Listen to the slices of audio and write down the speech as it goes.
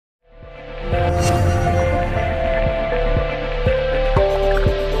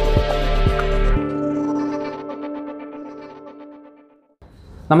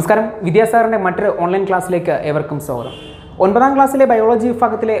നമസ്കാരം, വിദ്യാസാഗറിന്റെ മറ്റൊരു ഓൺലൈൻ ക്ലാസ്സിലേക്ക് ഏവർക്കും സ്വാഗതം. 9ാം ക്ലാസ്സിലെ ബയോളജി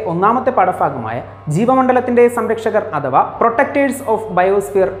വിഭാഗത്തിലെ ഒന്നാമത്തെ പാഠഭാഗമായ ജീവമണ്ഡലത്തിന്റെ സംരക്ഷകർ അഥവാ പ്രൊട്ടക്ടേഴ്സ് ഓഫ്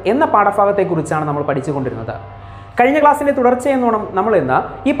ബയോസ്ഫിയർ എന്ന പാഠഭാഗത്തെക്കുറിച്ചാണ് നമ്മൾ പഠിച്ചുകൊണ്ടിരുന്നത്. കഴിഞ്ഞ ക്ലാസ്സിന്റെ തുടർച്ചയെന്നോണം നമ്മൾ ഇന്ന്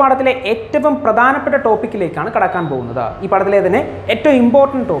ഈ പാഠത്തിലെ ഏറ്റവും പ്രധാനപ്പെട്ട ടോപ്പിക്കിലേക്കാണ് കടക്കാൻ പോകുന്നത്. ഈ പാഠത്തിലെ തന്നെ ഏറ്റവും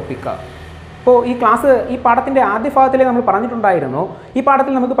ഇമ്പോർട്ടൻറ്റ് ടോപ്പിക്ക്. അപ്പോൾ ഈ പാഠത്തിൻ്റെ ആദ്യ ഭാഗത്തിലെ നമ്മൾ പറഞ്ഞിട്ടുണ്ടായിരുന്നു, ഈ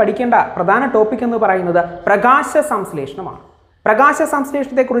പാഠത്തിൽ നമുക്ക് പഠിക്കേണ്ട പ്രധാന ടോപ്പിക് എന്ന് പറയുന്നത് പ്രകാശ സംശ്ലേഷണമാണ്. പ്രകാശ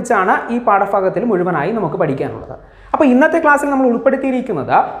സംശ്ലേഷണത്തെക്കുറിച്ചാണ് ഈ പാഠഭാഗത്തിൽ മുഴുവനായി നമുക്ക് പഠിക്കാനുള്ളത്. അപ്പോൾ ഇന്നത്തെ ക്ലാസ്സിൽ നമ്മൾ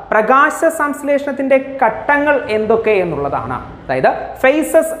ഉൾപ്പെടുത്തിയിരിക്കുന്നത് പ്രകാശ സംശ്ലേഷണത്തിൻ്റെ ഘട്ടങ്ങൾ എന്തൊക്കെ എന്നുള്ളതാണ്. അതായത്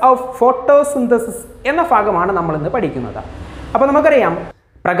ഫേസസ് ഓഫ് ഫോട്ടോസിന്തസിസ് എന്ന ഭാഗമാണ് നമ്മൾ ഇന്ന് പഠിക്കുന്നത്. അപ്പോൾ നമുക്കറിയാം,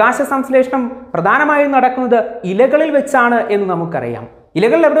 പ്രകാശ സംശ്ലേഷണം പ്രധാനമായും നടക്കുന്നത് ഇലകളിൽ വെച്ചാണ് എന്ന് നമുക്കറിയാം.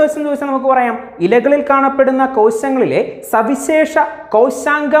 ഇലകളിൽ എവിടെ വെച്ചെന്ന് ചോദിച്ചാൽ നമുക്ക് പറയാം, ഇലകളിൽ കാണപ്പെടുന്ന കോശങ്ങളിലെ സവിശേഷ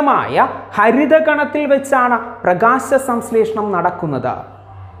കോശാംഗമായ ഹരിതകണത്തിൽ വെച്ചാണ് പ്രകാശ സംശ്ലേഷണം നടക്കുന്നത്.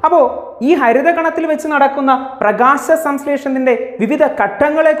 അപ്പോൾ ഈ ഹരിതകണത്തിൽ വെച്ച് നടക്കുന്ന പ്രകാശ സംശ്ലേഷണത്തിൻ്റെ വിവിധ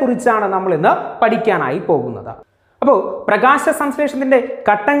ഘട്ടങ്ങളെക്കുറിച്ചാണ് നമ്മൾ ഇന്ന് പഠിക്കാനായി പോകുന്നത്. അപ്പോൾ പ്രകാശ സംശ്ലേഷണത്തിൻ്റെ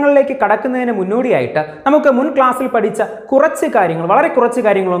ഘട്ടങ്ങളിലേക്ക് കടക്കുന്നതിന് മുന്നോടിയായിട്ട് നമുക്ക് മുൻ ക്ലാസ്സിൽ പഠിച്ച വളരെ കുറച്ച്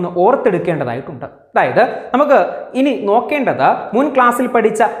കാര്യങ്ങളൊന്ന് ഓർത്തെടുക്കേണ്ടതായിട്ടുണ്ട്. അതായത് നമുക്ക് ഇനി നോക്കേണ്ടത് മുൻ ക്ലാസ്സിൽ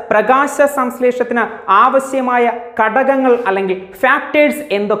പഠിച്ച പ്രകാശ സംശ്ലേഷണത്തിന് ആവശ്യമായ ഘടകങ്ങൾ അല്ലെങ്കിൽ ഫാക്ടേഴ്സ്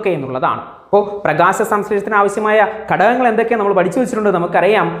എന്തൊക്കെ എന്നുള്ളതാണ്. അപ്പോൾ പ്രകാശ സംശ്ലേഷണത്തിന് ആവശ്യമായ ഘടകങ്ങൾ എന്തൊക്കെയാണ് നമ്മൾ പഠിച്ചു വെച്ചിട്ടുണ്ട്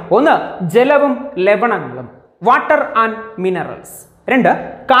നമുക്കറിയാം. 1. ജലവും ലവണങ്ങളും, water and minerals. 2.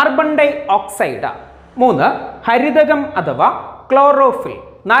 Carbon dye oxide. 3. ഹരിതകം അഥവാ ക്ലോറോഫിൽ.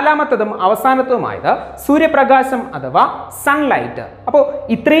 4-മത്തതും അവസാനത്തതുമായത് സൂര്യപ്രകാശം അഥവാ സൺലൈറ്റ്. അപ്പോൾ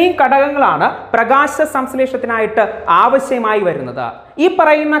ഇത്രയും ഘടകങ്ങളാണ് പ്രകാശ സംശ്ലേഷണത്തിനായിട്ട് ആവശ്യമായി വരുന്നത്. ഈ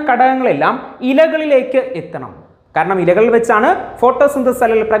പറയുന്ന ഘടകങ്ങളെല്ലാം ഇലകളിലേക്ക് എത്തണം. കാരണം ഇലകളിൽ വെച്ചാണ് ഫോട്ടോസിന്തസിസ്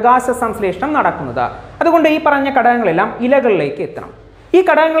അല്ലെങ്കിൽ പ്രകാശ സംശ്ലേഷണം നടക്കുന്നത്. അതുകൊണ്ട് ഈ പറഞ്ഞ ഘടകങ്ങളെല്ലാം ഇലകളിലേക്ക് എത്തണം. ഈ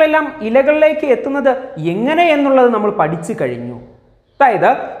ഘടകങ്ങളെല്ലാം ഇലകളിലേക്ക് എത്തുന്നത് എങ്ങനെ എന്നുള്ളത് നമ്മൾ പഠിച്ചു കഴിഞ്ഞു. അതായത്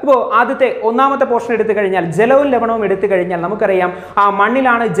ഇപ്പോൾ ആദ്യത്തെ 1-ാമത്തെ പോർഷൻ എടുത്തു കഴിഞ്ഞാൽ, ജലവും ലവണവും എടുത്തു കഴിഞ്ഞാൽ നമുക്കറിയാം, ആ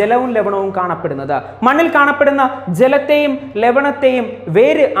മണ്ണിലാണ് ജലവും ലവണവും കാണപ്പെടുന്നത്. മണ്ണിൽ കാണപ്പെടുന്ന ജലത്തെയും ലവണത്തെയും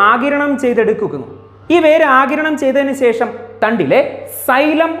വേര് ആഗിരണം ചെയ്തെടുക്കുന്നു. ഈ വേര് ആഗിരണം ചെയ്തതിന് ശേഷം തണ്ടിലെ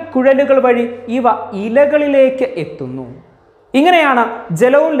സൈലം കുഴലുകൾ വഴി ഇവ ഇലകളിലേക്ക് എത്തുന്നു. ഇങ്ങനെയാണ്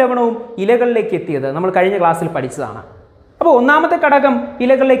ജലവും ലവണവും ഇലകളിലേക്ക് എത്തിയത്. നമ്മൾ കഴിഞ്ഞ ക്ലാസ്സിൽ പഠിച്ചതാണ്. അപ്പോൾ 1-ാമത്തെ ഘടകം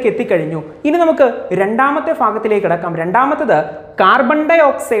ഇലകളിലേക്ക് എത്തിക്കഴിഞ്ഞു. ഇനി നമുക്ക് 2-ാമത്തെ ഭാഗത്തിലേക്ക് കിടക്കാം. 2-മത്തത് കാർബൺ ഡൈ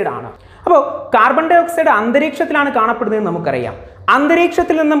ഓക്സൈഡ് ആണ്. അപ്പോൾ കാർബൺ ഡൈ ഓക്സൈഡ് അന്തരീക്ഷത്തിലാണ് കാണപ്പെടുന്നതെന്ന് നമുക്കറിയാം.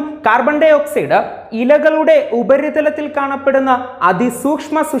 അന്തരീക്ഷത്തിൽ നിന്നും കാർബൺ ഡൈ ഓക്സൈഡ് ഇലകളുടെ ഉപരിതലത്തിൽ കാണപ്പെടുന്ന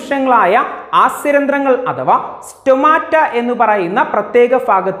അതിസൂക്ഷ്മ സുഷങ്ങളായ ആസ്യരന്ധ്രങ്ങൾ അഥവാ സ്റ്റൊമാറ്റ എന്ന് പറയുന്ന പ്രത്യേക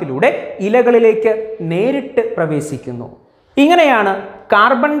ഭാഗത്തിലൂടെ ഇലകളിലേക്ക് നേരിട്ട് പ്രവേശിക്കുന്നു. ഇങ്ങനെയാണ്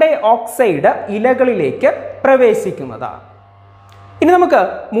കാർബൺ ഡൈ ഓക്സൈഡ് ഇലകളിലേക്ക് പ്രവേശിക്കുന്നത്. ഇനി നമുക്ക്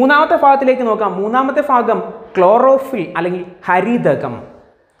 3-ാമത്തെ ഭാഗത്തിലേക്ക് നോക്കാം. 3-ാമത്തെ ഭാഗം ക്ലോറോഫിൽ അല്ലെങ്കിൽ ഹരിതകം.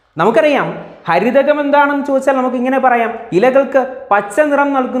 നമുക്കറിയാം, ഹരിതകം എന്താണെന്ന് ചോദിച്ചാൽ നമുക്ക് ഇങ്ങനെ പറയാം, ഇലകൾക്ക് പച്ച നിറം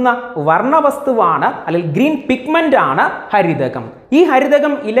നൽകുന്ന വർണ്ണവസ്തുവാണ് അല്ലെങ്കിൽ ഗ്രീൻ പിഗ്മെന്റ് ആണ് ഹരിതകം. ഈ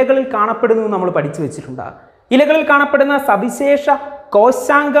ഹരിതകം ഇലകളിൽ കാണപ്പെടുന്നു നമ്മൾ പഠിച്ചു വെച്ചിട്ടുണ്ട്. ഇലകളിൽ കാണപ്പെടുന്ന സവിശേഷ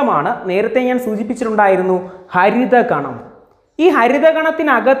കോശാംഗമാണ് നേരത്തെ ഞാൻ സൂചിപ്പിച്ചിട്ടുണ്ടായിരുന്നു, ഹരിതകണം. ഈ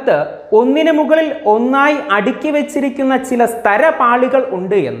ഹരിതകണത്തിനകത്ത് ഒന്നിനു മുകളിൽ ഒന്നായി അടുക്കി വെച്ചിരിക്കുന്ന ചില സ്തരപാളികൾ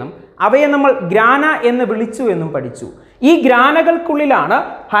ഉണ്ട് എന്നും അവയെ നമ്മൾ ഗ്രാന എന്ന് വിളിച്ചു എന്നും പഠിച്ചു. ഈ ഗ്രാനകൾക്കുള്ളിലാണ്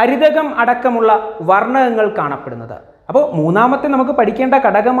ഹരിതകം അടക്കമുള്ള വർണ്ണകങ്ങൾ കാണപ്പെടുന്നത്. അപ്പോൾ 3-ാമത്തെ നമുക്ക് പഠിക്കേണ്ട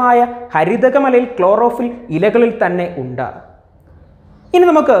ഘടകമായ ഹരിതകം അല്ലെങ്കിൽ ക്ലോറോഫിൽ ഇലകളിൽ തന്നെ ഉണ്ട്. ഇനി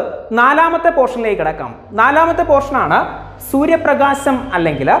നമുക്ക് 4-ാമത്തെ പോർഷനിലേക്ക് കിടക്കാം. 4-ാമത്തെ പോർഷനാണ് സൂര്യപ്രകാശം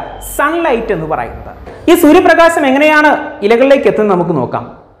അല്ലെങ്കിൽ സൺലൈറ്റ് എന്ന് പറയുന്നത്. ഈ സൂര്യപ്രകാശം എങ്ങനെയാണ് ഇലകളിലേക്ക് എത്തുന്നത് നമുക്ക് നോക്കാം.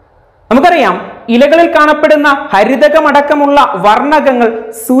 നമുക്കറിയാം, ഇലകളിൽ കാണപ്പെടുന്ന ഹരിതകമടക്കമുള്ള വർണ്ണകങ്ങൾ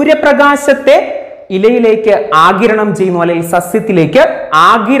സൂര്യപ്രകാശത്തെ ഇലയിലേക്ക് ആഗിരണം ചെയ്യുന്നു, അല്ലെങ്കിൽ സസ്യത്തിലേക്ക്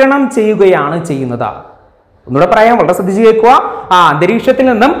ആഗിരണം ചെയ്യുകയാണ് ചെയ്യുന്നത്. ഒന്നുകൂടെ പറയാം, വളരെ ശ്രദ്ധിച്ചു കേൾക്കുക. അന്തരീക്ഷത്തിൽ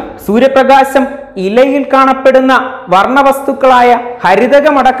നിന്നും സൂര്യപ്രകാശം ഇലയിൽ കാണപ്പെടുന്ന വർണ്ണവസ്തുക്കളായ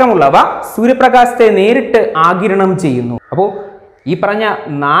ഹരിതകമടക്കമുള്ളവ സൂര്യപ്രകാശത്തെ നേരിട്ട് ആഗിരണം ചെയ്യുന്നു. അപ്പോൾ ഈ പറഞ്ഞ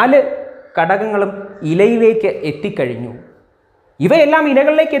 4 ഘടകങ്ങളും ഇലയിലേക്ക് എത്തിക്കഴിഞ്ഞു. ഇവയെല്ലാം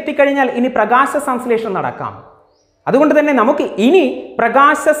ഇലകളിലേക്ക് എത്തിക്കഴിഞ്ഞാൽ ഇനി പ്രകാശ സംശ്ലേഷണം നടക്കാം. അതുകൊണ്ട് തന്നെ നമുക്ക് ഇനി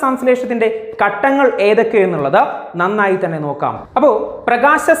പ്രകാശ സംശ്ലേഷണത്തിന്റെ ഘട്ടങ്ങൾ ഏതൊക്കെ എന്നുള്ളത് നന്നായി തന്നെ നോക്കാം. അപ്പോൾ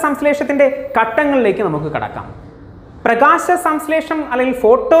പ്രകാശ സംശ്ലേഷണത്തിന്റെ ഘട്ടങ്ങളിലേക്ക് നമുക്ക് കടക്കാം. പ്രകാശ സംശ്ലേഷണം അല്ലെങ്കിൽ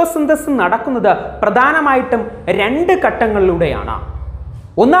ഫോട്ടോസിന്തസിസ് നടക്കുന്നത് പ്രധാനമായിട്ടും 2 ഘട്ടങ്ങളിലൂടെയാണ്.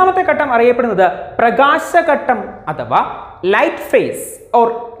 1-ാമത്തെ ഘട്ടം അറിയപ്പെടുന്നത് പ്രകാശഘട്ടം അഥവാ light face or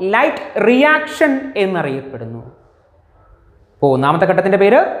light reaction എന്നറിയപ്പെടുന്നു. അപ്പോൾ 1-ാമത്തെ ഘട്ടത്തിന്റെ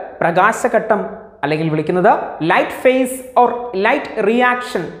പേര് പ്രകാശഘട്ടം, അല്ലെങ്കിൽ വിളിക്കുന്നത് light face or light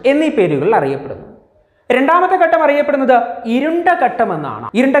reaction എന്നീ പേരുകളിൽ അറിയപ്പെടുന്നു. രണ്ടാമത്തെ ഘട്ടം അറിയപ്പെടുന്നത് ഇരുണ്ട ഘട്ടം എന്നാണ്.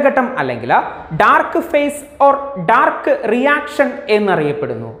 ഇരുണ്ട ഘട്ടം അല്ലെങ്കിൽ dark face or dark reaction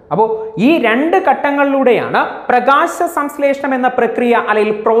എന്നറിയപ്പെടുന്നു. അപ്പോൾ ഈ രണ്ട് ഘട്ടങ്ങളിലൂടെയാണ് പ്രകാശ സംശ്ലേഷണം എന്ന പ്രക്രിയ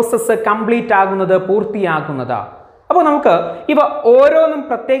അല്ലെങ്കിൽ പ്രോസസ്സ് കംപ്ലീറ്റ് ആകുന്നത്, പൂർത്തിയാകുന്നത്. അപ്പോൾ നമുക്ക് ഇവ ഓരോന്നും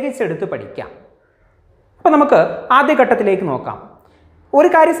പ്രത്യേകിച്ച് എടുത്ത് പഠിക്കാം. അപ്പോൾ നമുക്ക് ആദ്യ ഘട്ടത്തിലേക്ക് നോക്കാം. ഒരു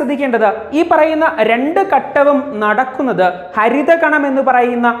കാര്യം ശ്രദ്ധിക്കേണ്ടത്, ഈ പറയുന്ന രണ്ട് ഘട്ടവും നടക്കുന്നത് ഹരിതകണം എന്ന്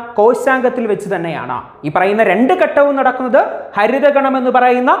പറയുന്ന കോശാംഗത്തിൽ വെച്ച് തന്നെയാണ്. ഈ പറയുന്ന രണ്ട് ഘട്ടവും നടക്കുന്നത് ഹരിതകണം എന്ന്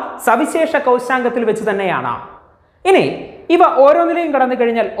പറയുന്ന സവിശേഷ കോശാംഗത്തിൽ വെച്ച് തന്നെയാണ്. ഇനി ഇവ ഓരോന്നിലെയും കടന്നു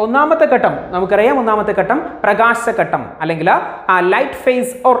കഴിഞ്ഞാൽ ഒന്നാമത്തെ ഘട്ടം നമുക്കറിയാം. ഒന്നാമത്തെ ഘട്ടം പ്രകാശഘട്ടം അല്ലെങ്കിൽ light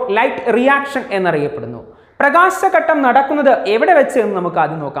face or light reaction എന്നറിയപ്പെടുന്നു. പ്രകാശഘട്ടം നടക്കുന്നത് എവിടെ വെച്ച് എന്ന് നമുക്ക്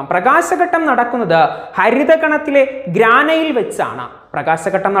ആദ്യം നോക്കാം. പ്രകാശഘട്ടം നടക്കുന്നത് ഹരിതകണത്തിലെ ഗ്രാനയിൽ വെച്ചാണ്.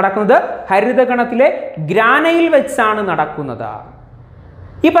 പ്രകാശഘട്ടം നടക്കുന്നത് ഹരിതകണത്തിലെ ഗ്രാനയിൽ വെച്ചാണ് നടക്കുന്നത്.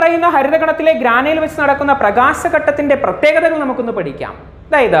 ഈ പറയുന്ന ഹരിതകണത്തിലെ ഗ്രാനയിൽ വെച്ച് നടക്കുന്ന പ്രകാശഘട്ടത്തിന്റെ പ്രത്യേകതകൾ നമുക്കൊന്ന് പഠിക്കാം.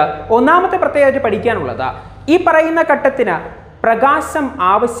 അതായത് ഒന്നാമത്തെ പ്രത്യേകത പഠിക്കാനുള്ളത്, ഈ പറയുന്ന ഘട്ടത്തിന് പ്രകാശം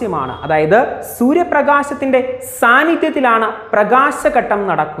ആവശ്യമാണ്. അതായത് സൂര്യപ്രകാശത്തിന്റെ സാന്നിധ്യത്തിലാണ് പ്രകാശഘട്ടം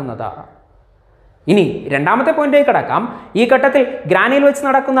നടക്കുന്നത്. ഇനി രണ്ടാമത്തെ പോയിന്റിലേക്ക് കടക്കാം. ഈ ഘട്ടത്തിൽ ഗ്രാനയിൽ വെച്ച്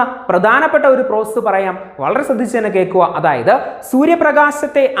നടക്കുന്ന പ്രധാനപ്പെട്ട ഒരു പ്രോസസ്സ് പറയാം. വളരെ ശ്രദ്ധിച്ച് തന്നെ കേൾക്കുക. അതായത്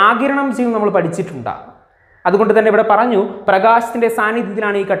സൂര്യപ്രകാശത്തെ ആഗിരണം ചെയ്യും നമ്മൾ പഠിച്ചിട്ടുണ്ട്. അതുകൊണ്ട് തന്നെ ഇവിടെ പറഞ്ഞു പ്രകാശത്തിന്റെ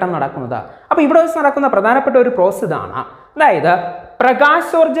സാന്നിധ്യത്തിലാണ് ഈ ഘട്ടം നടക്കുന്നത്. അപ്പോൾ ഇവിടെ വെച്ച് നടക്കുന്ന പ്രധാനപ്പെട്ട ഒരു പ്രോസസ്സ് ഇതാണ്. അതായത്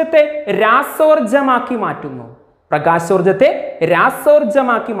പ്രകാശോർജത്തെ രാസോർജമാക്കി മാറ്റുന്നു. പ്രകാശോർജത്തെ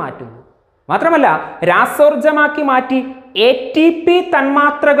രാസോർജമാക്കി മാറ്റുന്നു. മാത്രമല്ല രാസോർജമാക്കി മാറ്റി ATP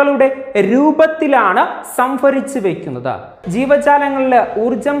തന്മാത്രകളുടെ രൂപത്തിലാണ് സംഭരിച്ചു വയ്ക്കുന്നത്. ജീവജാലങ്ങളിൽ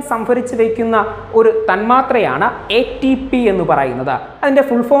ഊർജം സംഭരിച്ചു വയ്ക്കുന്ന ഒരു തന്മാത്രയാണ് ATP എന്ന് പറയുന്നത്. അതിൻ്റെ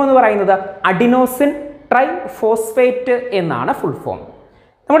ഫുൾ ഫോം എന്ന് പറയുന്നത് അഡിനോസിൻ ട്രൈഫോസ്ഫേറ്റ് എന്നാണ് ഫുൾ ഫോം.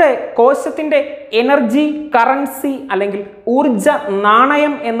 നമ്മുടെ കോശത്തിൻ്റെ എനർജി കറൻസി അല്ലെങ്കിൽ ഊർജ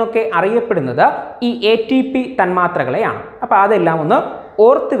നാണയം എന്നൊക്കെ അറിയപ്പെടുന്നത് ഈ ATP തന്മാത്രകളെയാണ്. അപ്പോൾ അതെല്ലാം ഒന്ന്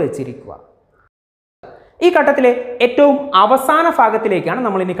ഓർത്ത് വെച്ചിരിക്കുക. ഈ ഘട്ടത്തിലെ ഏറ്റവും അവസാന ഭാഗത്തിലേക്കാണ്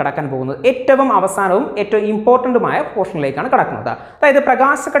നമ്മൾ ഇനി കടക്കാൻ പോകുന്നത്. ഏറ്റവും അവസാനവും ഏറ്റവും ഇമ്പോർട്ടൻറ്റുമായ പോർഷനിലേക്കാണ് കടക്കുന്നത്. അതായത്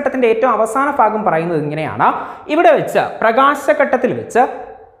പ്രകാശഘട്ടത്തിൻ്റെ ഏറ്റവും അവസാന ഭാഗം പറയുന്നത് ഇങ്ങനെയാണ്. ഇവിടെ വെച്ച് പ്രകാശഘട്ടത്തിൽ വെച്ച്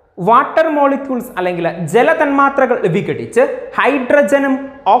വാട്ടർ മോളിക്യൂൾസ് അല്ലെങ്കിൽ ജലതന്മാത്രകൾ വിഘടിച്ച് ഹൈഡ്രജനും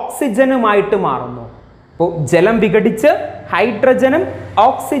ഓക്സിജനുമായിട്ട് മാറുന്നു. അപ്പോൾ ജലം വിഘടിച്ച് ഹൈഡ്രജനും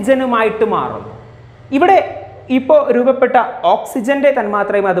ഓക്സിജനുമായിട്ട് മാറുന്നു. ഇവിടെ ഇപ്പോൾ രൂപപ്പെട്ട ഓക്സിജന്റെ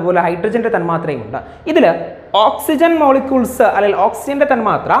തന്മാത്രയും അതുപോലെ ഹൈഡ്രജന്റെ തന്മാത്രയും ഉണ്ട്. ഇതിൽ ഓക്സിജൻ മോളിക്യൂൾസ് അല്ലെങ്കിൽ ഓക്സിജന്റെ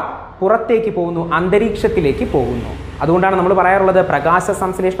തന്മാത്ര പുറത്തേക്ക് പോകുന്നു, അന്തരീക്ഷത്തിലേക്ക് പോകുന്നു. അതുകൊണ്ടാണ് നമ്മൾ പറയാറുള്ളത് പ്രകാശ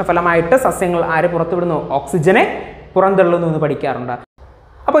സംശ്ലേഷണ ഫലമായിട്ട് സസ്യങ്ങൾ ആരെ പുറത്തുവിടുന്നു? ഓക്സിജനെ പുറന്തള്ളുന്നു എന്ന് പഠിക്കാറുണ്ട്.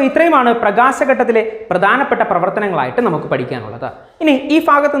 അപ്പോൾ ഇത്രയുമാണ് പ്രകാശഘട്ടത്തിലെ പ്രധാനപ്പെട്ട പ്രവർത്തനങ്ങളായിട്ട് നമുക്ക് പഠിക്കാനുള്ളത്. ഇനി ഈ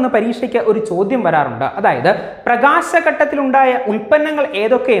ഭാഗത്തു നിന്ന് പരീക്ഷയ്ക്ക് ഒരു ചോദ്യം വരാറുണ്ട്. അതായത് പ്രകാശഘട്ടത്തിലുണ്ടായ ഉൽപ്പന്നങ്ങൾ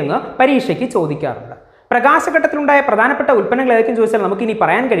ഏതൊക്കെയെന്ന് പരീക്ഷയ്ക്ക് ചോദിക്കാറുണ്ട്. പ്രകാശഘട്ടത്തിലുണ്ടായ പ്രധാനപ്പെട്ട ഉൽപ്പന്നങ്ങൾ ഏതൊക്കെയെന്ന് ചോദിച്ചാൽ നമുക്ക് ഇനി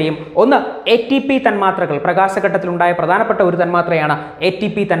പറയാൻ കഴിയും. ഒന്ന് ATP തന്മാത്രകൾ. പ്രകാശഘട്ടത്തിലുണ്ടായ പ്രധാനപ്പെട്ട ഒരു തന്മാത്രയാണ്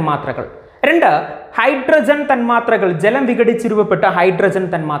ATP തന്മാത്രകൾ. രണ്ട് ഹൈഡ്രജൻ തന്മാത്രകൾ, ജലം വിഘടിച്ച് രൂപപ്പെട്ട ഹൈഡ്രജൻ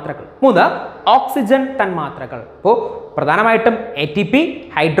തന്മാത്രകൾ. മൂന്ന് ഓക്സിജൻ തന്മാത്രകൾ. അപ്പോൾ പ്രധാനമായിട്ടും ATP,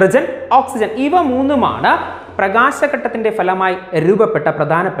 ഹൈഡ്രജൻ, ഓക്സിജൻ ഇവ മൂന്നുമാണ് പ്രകാശഘട്ടത്തിന്റെ ഫലമായി രൂപപ്പെട്ട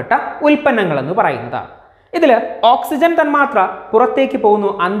പ്രധാനപ്പെട്ട ഉൽപ്പന്നങ്ങൾ എന്ന് പറയുന്നത്. ഇതിൽ ഓക്സിജൻ തന്മാത്ര പുറത്തേക്ക്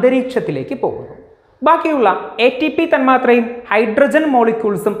പോകുന്നു, അന്തരീക്ഷത്തിലേക്ക് പോകുന്നു. ബാക്കിയുള്ള ATP തന്മാത്രയും ഹൈഡ്രജൻ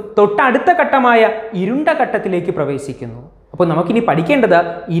മോളിക്യൂൾസും തൊട്ടടുത്ത ഘട്ടമായ ഇരുണ്ട ഘട്ടത്തിലേക്ക് പ്രവേശിക്കുന്നു. അപ്പോൾ നമുക്കിനി പഠിക്കേണ്ടത്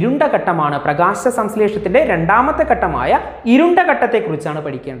ഇരുണ്ട ഘട്ടമാണ്. പ്രകാശ സംശ്ലേഷണത്തിന്റെ രണ്ടാമത്തെ ഘട്ടമായ ഇരുണ്ട ഘട്ടത്തെക്കുറിച്ചാണ്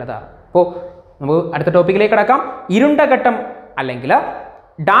പഠിക്കേണ്ടത്. അപ്പോൾ നമുക്ക് അടുത്ത ടോപ്പിക്കിലേക്ക് കടക്കാം. ഇരുണ്ട ഘട്ടം അല്ലെങ്കിൽ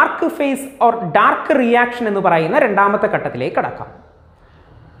dark face or dark reaction എന്ന് പറയുന്ന രണ്ടാമത്തെ ഘട്ടത്തിലേക്ക് കടക്കാം.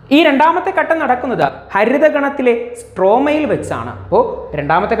 ഈ രണ്ടാമത്തെ ഘട്ടം നടക്കുന്നത് ഹരിതഗണത്തിലെ സ്ട്രോമയിൽ വെച്ചാണ്. അപ്പോൾ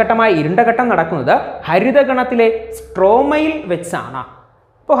രണ്ടാമത്തെ ഘട്ടമായ ഇരുണ്ട ഘട്ടം നടക്കുന്നത് ഹരിതഗണത്തിലെ സ്ട്രോമയിൽ വെച്ചാണ്.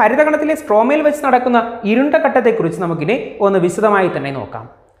 അപ്പോൾ ഹരിതഗണത്തിലെ സ്ട്രോമയിൽ വെച്ച് നടക്കുന്ന ഇരുണ്ട ഘട്ടത്തെക്കുറിച്ച് നമുക്കിനി ഒന്ന് വിശദമായി തന്നെ നോക്കാം.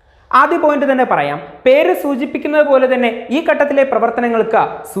 ആദ്യ പോയിന്റ് തന്നെ പറയാം. പേര് സൂചിപ്പിക്കുന്നത് പോലെ തന്നെ ഈ ഘട്ടത്തിലെ പ്രവർത്തനങ്ങൾക്ക്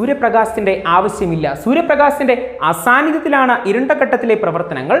സൂര്യപ്രകാശത്തിന്റെ ആവശ്യമില്ല. സൂര്യപ്രകാശത്തിന്റെ അസാന്നിധ്യത്തിലാണ് ഇരുണ്ട ഘട്ടത്തിലെ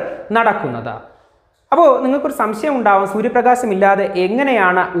പ്രവർത്തനങ്ങൾ നടക്കുന്നത്. അപ്പോൾ നിങ്ങൾക്കൊരു സംശയം ഉണ്ടാവും, സൂര്യപ്രകാശം ഇല്ലാതെ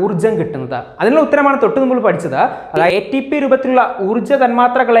എങ്ങനെയാണ് ഊർജം കിട്ടുന്നത്? അതിനുള്ള ഉത്തരമാണ് തൊട്ട് നമ്മൾ പഠിച്ചത്. അതായത് ATP രൂപത്തിലുള്ള ഊർജ്ജ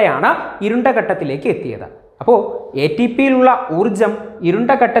തന്മാത്രകളെയാണ് ഇരുണ്ട ഘട്ടത്തിലേക്ക് എത്തിയത്. അപ്പോൾ ATPയിലുള്ള ഊർജം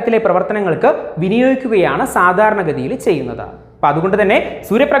ഇരുണ്ട ഘട്ടത്തിലെ പ്രവർത്തനങ്ങൾക്ക് വിനിയോഗിക്കുകയാണ് സാധാരണഗതിയിൽ ചെയ്യുന്നത്. അപ്പം അതുകൊണ്ട് തന്നെ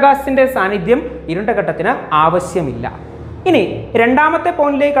സൂര്യപ്രകാശത്തിന്റെ സാന്നിധ്യം ഇരുണ്ട ഘട്ടത്തിന് ആവശ്യമില്ല. ഇനി രണ്ടാമത്തെ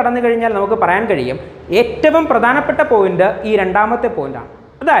പോയിന്റിലേക്ക് കടന്നു കഴിഞ്ഞാൽ നമുക്ക് പറയാൻ കഴിയും ഏറ്റവും പ്രധാനപ്പെട്ട പോയിന്റ് ഈ രണ്ടാമത്തെ പോയിന്റാണ്.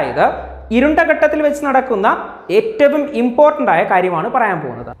 അതായത് ഇരുണ്ട ഘട്ടത്തിൽ വെച്ച് നടക്കുന്ന ഏറ്റവും ഇമ്പോർട്ടൻ്റ് ആയ കാര്യമാണ് പറയാൻ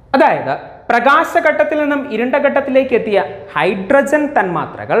പോകുന്നത്. അതായത് പ്രകാശഘട്ടത്തിൽ നിന്നും ഇരുണ്ട ഘട്ടത്തിലേക്ക് എത്തിയ ഹൈഡ്രജൻ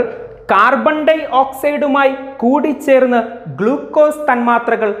തന്മാത്രകൾ കാർബൺ ഡൈ ഓക്സൈഡുമായി കൂടിച്ചേർന്ന് ഗ്ലൂക്കോസ്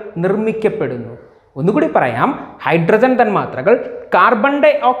തന്മാത്രകൾ നിർമ്മിക്കപ്പെടുന്നു. ഒന്നുകൂടി പറയാം, ഹൈഡ്രജൻ തന്മാത്രകൾ കാർബൺ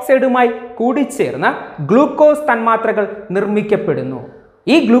ഡൈ ഓക്സൈഡുമായി കൂടിച്ചേർന്ന് ഗ്ലൂക്കോസ് തന്മാത്രകൾ നിർമ്മിക്കപ്പെടുന്നു.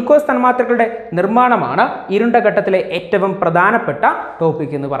 ഈ ഗ്ലൂക്കോസ് തന്മാത്രകളുടെ നിർമ്മാണമാണ് ഇരുണ്ട ഘട്ടത്തിലെ ഏറ്റവും പ്രധാനപ്പെട്ട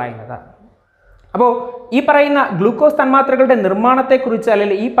ടോപ്പിക് എന്ന് പറയുന്നത്. അപ്പോൾ ഈ പറയുന്ന ഗ്ലൂക്കോസ് തന്മാത്രകളുടെ നിർമ്മാണത്തെക്കുറിച്ച്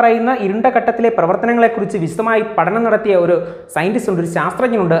അല്ലെങ്കിൽ ഈ പറയുന്ന ഇരുണ്ട ഘട്ടത്തിലെ പ്രവർത്തനങ്ങളെക്കുറിച്ച് വിശദമായി പഠനം നടത്തിയ ഒരു സയൻറ്റിസ്റ്റ് ഉണ്ട്, ഒരു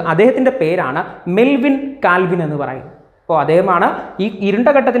ശാസ്ത്രജ്ഞനുണ്ട്. അദ്ദേഹത്തിൻ്റെ പേരാണ് മെൽവിൻ കാൽവിൻ എന്ന് പറയുന്നത്. അപ്പോൾ അദ്ദേഹമാണ് ഈ ഇരുണ്ട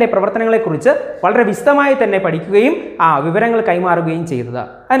ഘട്ടത്തിലെ പ്രവർത്തനങ്ങളെക്കുറിച്ച് വളരെ വിശദമായി തന്നെ പഠിക്കുകയും ആ വിവരങ്ങൾ കൈമാറുകയും ചെയ്തത്.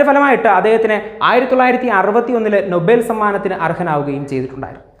 അതിൻ്റെ ഫലമായിട്ട് അദ്ദേഹത്തിന് 1961 നൊബേൽ സമ്മാനത്തിന് അർഹനാവുകയും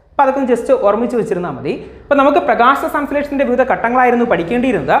ചെയ്തിട്ടുണ്ടായിരുന്നു. അപ്പോൾ അതൊക്കെ ജസ്റ്റ് ഓർമ്മിച്ച് വെച്ചിരുന്നാൽ മതി. ഇപ്പോൾ നമുക്ക് പ്രകാശ സംശ്ലേഷണത്തിൻ്റെ വിവിധ ഘട്ടങ്ങളായിരുന്നു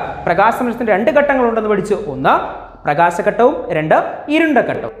പഠിക്കേണ്ടിയിരുന്നത്. പ്രകാശ സംശ്ലേഷണത്തിൻ്റെ 2 ഘട്ടങ്ങളുണ്ടെന്ന് പഠിച്ചു. ഒന്ന് പ്രകാശഘട്ടവും 2 ഇരുണ്ട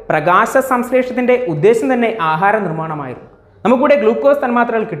ഘട്ടവും. പ്രകാശ സംശ്ലേഷണത്തിൻ്റെ ഉദ്ദേശം തന്നെ ആഹാര നിർമ്മാണമായിരുന്നു. നമുക്കിവിടെ ഗ്ലൂക്കോസ്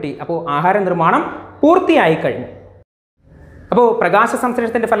തന്മാത്രകൾ കിട്ടി. അപ്പോൾ ആഹാര നിർമ്മാണം പൂർത്തിയായി കഴിഞ്ഞു. അപ്പോൾ പ്രകാശ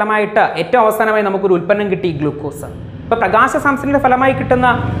സംശ്ലേഷണത്തിൻ്റെ ഫലമായിട്ട് ഏറ്റവും അവസാനമായി നമുക്കൊരു ഉൽപ്പന്നം കിട്ടി, ഗ്ലൂക്കോസ്. അപ്പോൾ പ്രകാശ സംശ്ലേഷണത്തിൻ്റെ ഫലമായി കിട്ടുന്ന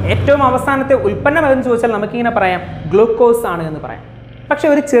ഏറ്റവും അവസാനത്തെ ഉൽപ്പന്നം ഏതെന്ന് ചോദിച്ചാൽ നമുക്കിങ്ങനെ പറയാം, ഗ്ലൂക്കോസ് ആണ് എന്ന് പറയാം. പക്ഷെ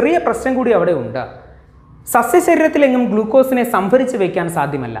ഒരു ചെറിയ പ്രശ്നം കൂടി അവിടെ ഉണ്ട്. സസ്യശരീരത്തിലെങ്ങും ഗ്ലൂക്കോസിനെ സംഭരിച്ച് വയ്ക്കാൻ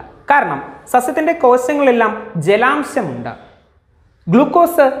സാധ്യമല്ല. കാരണം സസ്യത്തിൻ്റെ കോശങ്ങളെല്ലാം ജലാംശമുണ്ട്.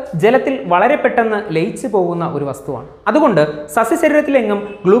 ഗ്ലൂക്കോസ് ജലത്തിൽ വളരെ പെട്ടെന്ന് ലയിച്ചു പോകുന്ന ഒരു വസ്തുവാണ്. അതുകൊണ്ട് സസ്യശരീരത്തിലെങ്ങും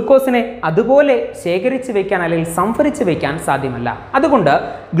ഗ്ലൂക്കോസിനെ അതുപോലെ ശേഖരിച്ച് വയ്ക്കാൻ അല്ലെങ്കിൽ സംഭരിച്ച് വയ്ക്കാൻ സാധ്യമല്ല. അതുകൊണ്ട്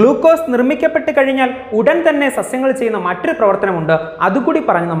ഗ്ലൂക്കോസ് നിർമ്മിക്കപ്പെട്ട് കഴിഞ്ഞാൽ ഉടൻ തന്നെ സസ്യങ്ങൾ ചെയ്യുന്ന മറ്റൊരു പ്രവർത്തനമുണ്ട്. അതുകൂടി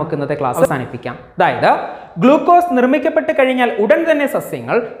പറഞ്ഞ് നമുക്ക് ഇന്നത്തെ ക്ലാസ് അവസാനിപ്പിക്കാം. അതായത് ഗ്ലൂക്കോസ് നിർമ്മിക്കപ്പെട്ട് കഴിഞ്ഞാൽ ഉടൻ തന്നെ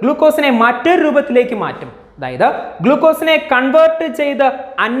സസ്യങ്ങൾ ഗ്ലൂക്കോസിനെ മറ്റൊരു രൂപത്തിലേക്ക് മാറ്റും. അതായത് ഗ്ലൂക്കോസിനെ കൺവേർട്ട് ചെയ്ത്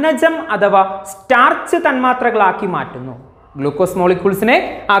അന്നജം അഥവാ സ്റ്റാർച്ച് തന്മാത്രകളാക്കി മാറ്റുന്നു. ഗ്ലൂക്കോസ് മോളിക്യൂൾസിനെ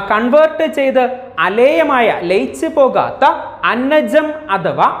കൺവേർട്ട് ചെയ്ത് അലേയമായ ലയിച്ചു പോകാത്ത അന്നജം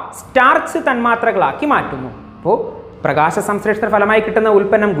അഥവാ സ്റ്റാർച്ച് തന്മാത്രകളാക്കി മാറ്റുന്നു. അപ്പോൾ പ്രകാശ സംശ്ലേഷണത്തിന് ഫലമായി കിട്ടുന്ന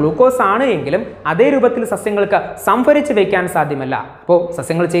ഉൽപ്പന്നം ഗ്ലൂക്കോസ് ആണ് എങ്കിലും അതേ രൂപത്തിൽ സസ്യങ്ങൾക്ക് സംഭരിച്ച് വയ്ക്കാൻ സാധ്യമല്ല. അപ്പോൾ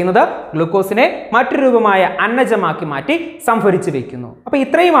സസ്യങ്ങൾ ചെയ്യുന്നത് ഗ്ലൂക്കോസിനെ മറ്റൊരു രൂപമായ അന്നജമാക്കി മാറ്റി സംഭരിച്ച് വയ്ക്കുന്നു. അപ്പോൾ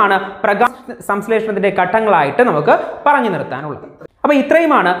ഇത്രയുമാണ് പ്രകാശ സംശ്ലേഷണത്തിന്റെ ഘട്ടങ്ങളായിട്ട് നമുക്ക് പറഞ്ഞു നിർത്താനുള്ളത്. അപ്പോൾ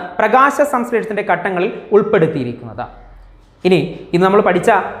ഇത്രയുമാണ് പ്രകാശ സംശ്ലേഷണത്തിന്റെ ഘട്ടങ്ങളിൽ ഉൾപ്പെടുത്തിയിരിക്കുന്നത്. ഇനി ഇന്ന് നമ്മൾ പഠിച്ച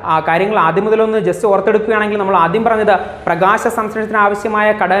കാര്യങ്ങൾ ആദ്യം മുതലൊന്ന് ജസ്റ്റ് ഓർത്തെടുക്കുകയാണെങ്കിൽ നമ്മൾ ആദ്യം പറഞ്ഞത് പ്രകാശ സംശ്ലേഷണത്തിന് ആവശ്യമായ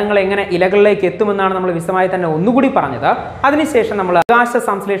ഘടകങ്ങൾ എങ്ങനെ ഇലകളിലേക്ക് എത്തുമെന്നാണ് നമ്മൾ വിശദമായി തന്നെ ഒന്നുകൂടി പറഞ്ഞത്. അതിനുശേഷം നമ്മൾ പ്രകാശ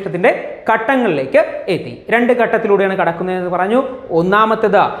സംശ്ലേഷണത്തിന്റെ ഘട്ടങ്ങളിലേക്ക് എത്തി. 2 ഘട്ടത്തിലൂടെയാണ് കടക്കുന്നതെന്ന് പറഞ്ഞു.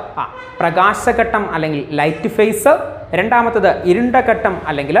 ഒന്നാമത്തേത് പ്രകാശഘട്ടം അല്ലെങ്കിൽ ലൈറ്റ് ഫേസ്, രണ്ടാമത്തേത് ഇരുണ്ട ഘട്ടം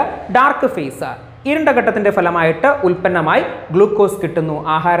അല്ലെങ്കിൽ ഡാർക്ക് ഫേസ്. ഇരുണ്ട ഘട്ടത്തിന്റെ ഫലമായിട്ട് ഉൽപ്പന്നമായി ഗ്ലൂക്കോസ് കിട്ടുന്നു,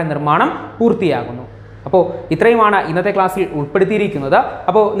 ആഹാര നിർമ്മാണം പൂർത്തിയാകുന്നു. അപ്പോൾ ഇത്രയുമാണ് ഇന്നത്തെ ക്ലാസ്സിൽ ഉൾപ്പെടുത്തിയിരിക്കുന്നത്.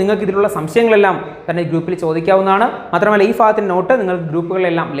 അപ്പോൾ നിങ്ങൾക്ക് ഇതിലുള്ള സംശയങ്ങളെല്ലാം തന്നെ ഗ്രൂപ്പിൽ ചോദിക്കാവുന്നതാണ്. മാത്രമല്ല ഈ ഭാഗത്തിൻ്റെ നോട്ട് നിങ്ങൾക്ക്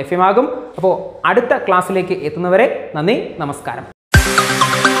ഗ്രൂപ്പുകളിലെല്ലാം ലഭ്യമാകും. അപ്പോൾ അടുത്ത ക്ലാസ്സിലേക്ക് എത്തുന്നവരെ നന്ദി, നമസ്കാരം.